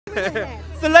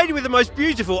The lady with the most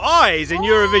beautiful eyes in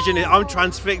Eurovision. I'm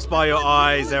transfixed by your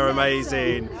eyes. They're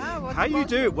amazing. How you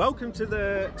do? Welcome to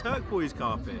the turquoise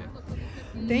carpet.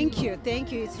 Thank you,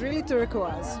 thank you. It's really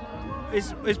turquoise.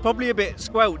 It's probably a bit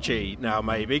squelchy now,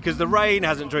 maybe, because the rain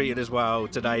hasn't treated us well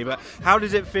today. But how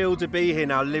does it feel to be here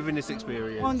now, living this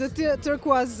experience? On the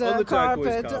turquoise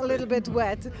carpet, a little bit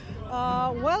wet.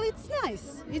 Well, it's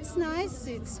nice. It's nice,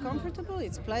 it's comfortable,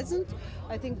 it's pleasant.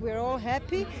 I think we're all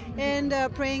happy and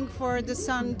praying for the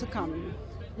sun to come.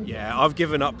 Yeah, I've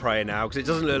given up praying now because it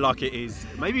doesn't look like it is.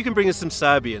 Maybe you can bring us some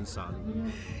Serbian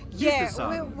sun.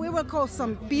 Yeah, we will call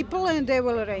some people and they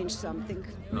will arrange something.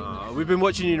 We've been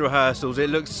watching you in rehearsals. It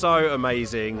looks so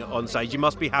amazing on stage. You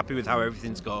must be happy with how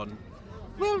everything's gone.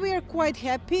 Well, we are quite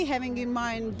happy having in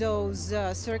mind those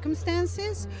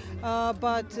circumstances,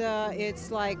 but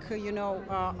it's like,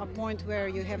 a point where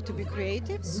you have to be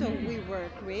creative, so we were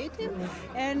creative,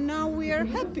 and now we are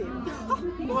happy.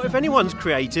 Well, if anyone's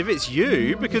creative, it's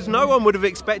you, because no one would have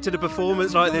expected a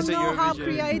performance like this at Eurovision. You know how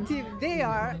creative they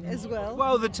are as well.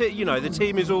 Well, the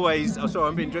team is always, sorry,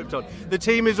 I'm being dripped on. The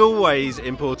team is always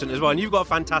important as well, and you've got a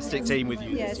fantastic team with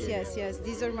you. Yes.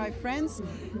 These are my friends,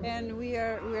 and we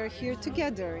are here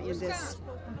together in this.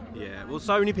 Yeah, well,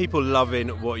 so many people loving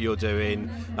what you're doing.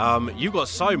 You've got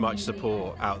so much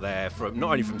support out there from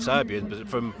not only from Serbians but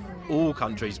from all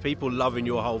countries. People loving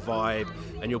your whole vibe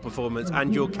and your performance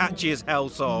and your catchy as hell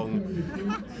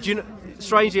song. Do you know?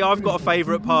 Strangely, I've got a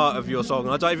favourite part of your song,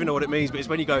 and I don't even know what it means, but it's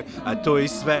when you go "To je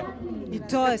sve."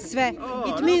 To je sve.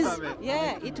 It means,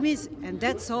 it means, and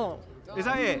that's all. Is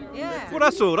that it? Yeah. Well,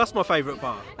 that's all. That's my favourite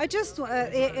part. I just,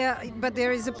 but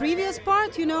there is a previous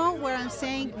part, where I'm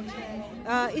saying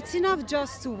it's enough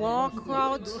just to walk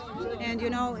out, and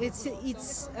it's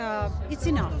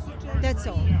enough. That's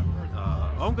all.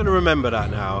 I'm going to remember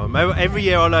that now. Every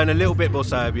year I learn a little bit more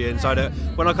Serbian, so that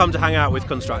when I come to hang out with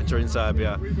Konstrakta in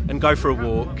Serbia and go for a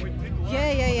walk.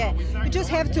 Yeah. You just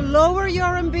have to lower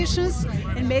your ambitions,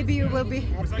 and maybe you will be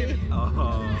happy.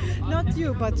 Not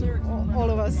you, but all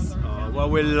of us. Well,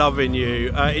 we're loving you.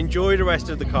 Enjoy the rest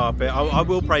of the carpet. I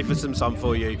will pray for some sun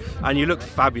for you, and you look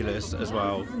fabulous as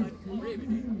well.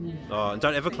 And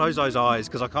don't ever close those eyes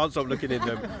because I can't stop looking in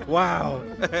them. Wow,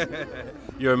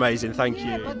 you're amazing. Thank you.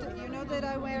 Yeah, but you know that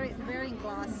I'm wearing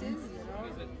glasses.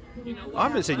 I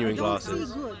haven't seen you in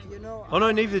glasses. I don't see good, Oh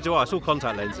no, neither do I. I saw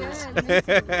contact lenses.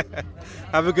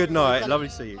 Have a good night. Lovely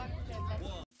to see you.